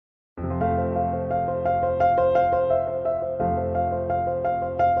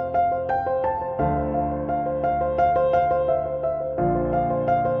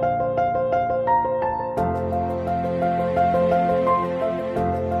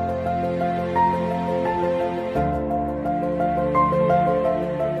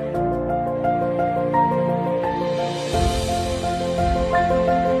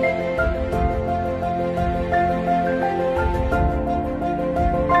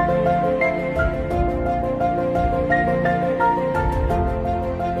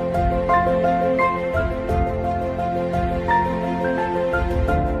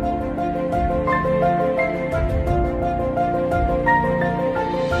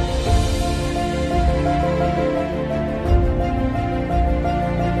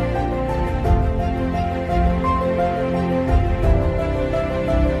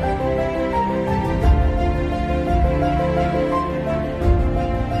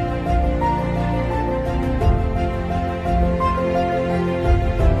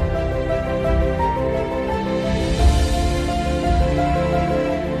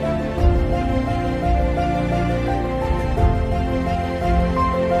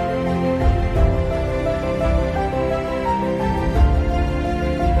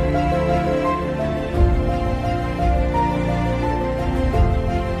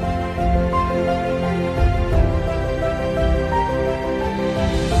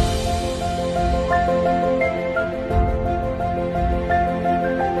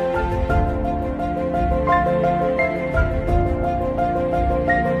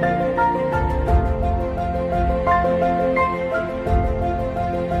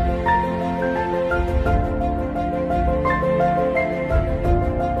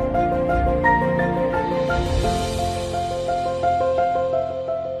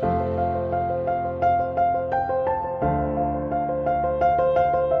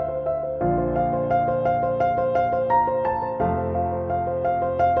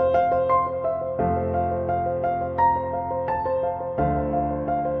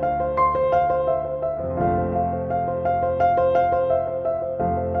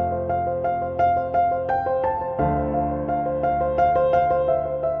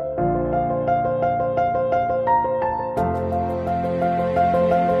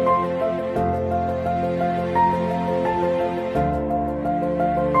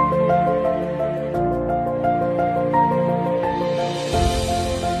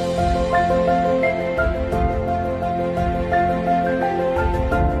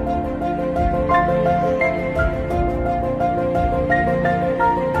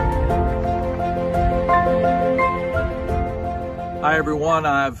Hi everyone,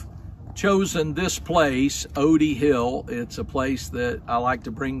 I've chosen this place, Odie Hill. It's a place that I like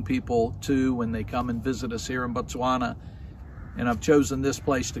to bring people to when they come and visit us here in Botswana. And I've chosen this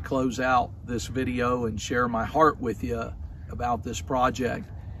place to close out this video and share my heart with you about this project.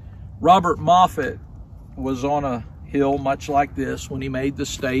 Robert Moffat was on a hill much like this when he made the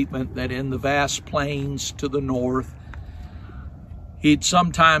statement that in the vast plains to the north, he'd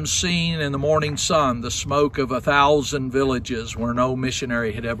sometimes seen in the morning sun the smoke of 1,000 villages where no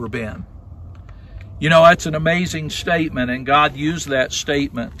missionary had ever been. You know, that's an amazing statement, and God used that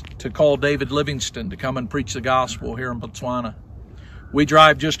statement to call David Livingstone to come and preach the gospel here in Botswana. We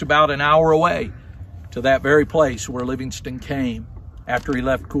drive just about an hour away to that very place where Livingstone came after he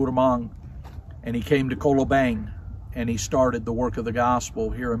left Kuramang, and he came to Kolobang, and he started the work of the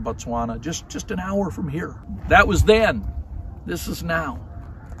gospel here in Botswana, just an hour from here. That was then. This is now.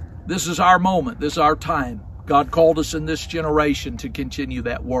 This is our moment. This is our time. God called us in this generation to continue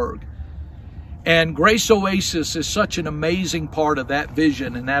that work. And Grace Oasis is such an amazing part of that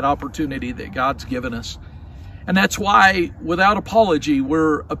vision and that opportunity that God's given us. And that's why, without apology,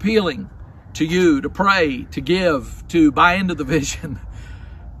 we're appealing to you to pray, to give, to buy into the vision.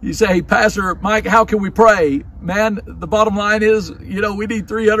 You say, Pastor Mike, how can we pray? Man, the bottom line is, you know, we need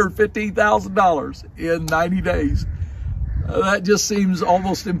 $315,000 in 90 days. That just seems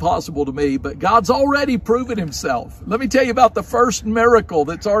almost impossible to me, but God's already proven himself. Let me tell you about the first miracle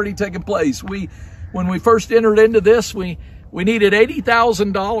that's already taken place. When we first entered into this, we needed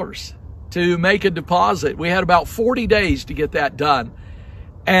 $80,000 to make a deposit. We had about 40 days to get that done.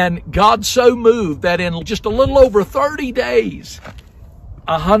 And God so moved that in just a little over 30 days,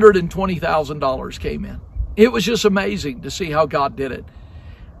 $120,000 came in. It was just amazing to see how God did it.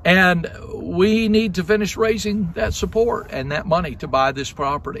 And we need to finish raising that support and that money to buy this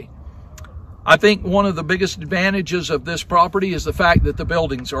property. I think one of the biggest advantages of this property is the fact that the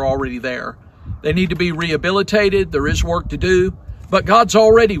buildings are already there. They need to be rehabilitated. There is work to do. But God's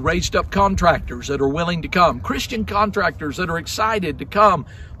already raised up contractors that are willing to come, Christian contractors that are excited to come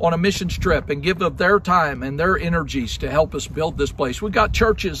on a missions trip and give of their time and their energies to help us build this place. We've got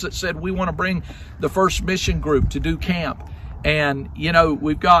churches that said we want to bring the first mission group to do camp. And, you know,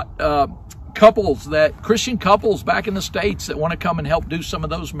 we've got Christian couples back in the States that want to come and help do some of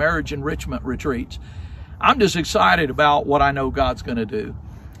those marriage enrichment retreats. I'm just excited about what I know God's going to do.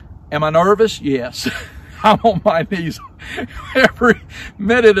 Am I nervous? Yes. I'm on my knees every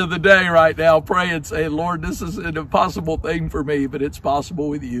minute of the day right now praying, saying, Lord, this is an impossible thing for me, but it's possible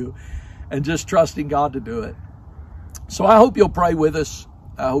with you. And just trusting God to do it. So I hope you'll pray with us.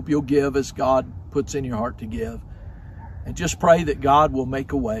 I hope you'll give as God puts in your heart to give. And just pray that God will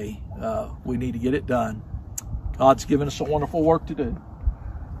make a way. We need to get it done. God's given us a wonderful work to do.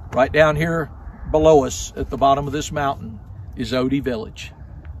 Right down here below us at the bottom of this mountain is Odie Village.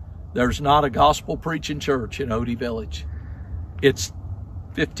 There's not a gospel preaching church in Odie Village. It's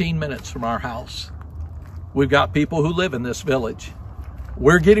 15 minutes from our house. We've got people who live in this village.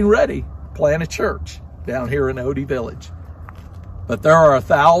 We're getting ready to plant a church down here in Odie Village. But there are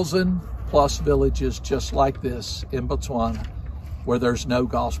 1,000+ villages just like this in Botswana where there's no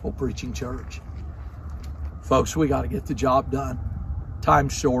gospel preaching church. Folks, we got to get the job done.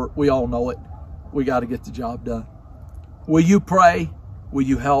 Time's short. We all know it. We got to get the job done. Will you pray? Will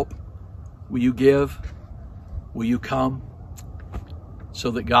you help? Will you give? Will you come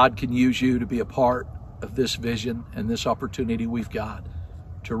so that God can use you to be a part of this vision and this opportunity we've got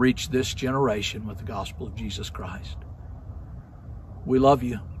to reach this generation with the gospel of Jesus Christ? We love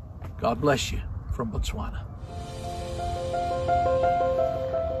you. God bless you from Botswana.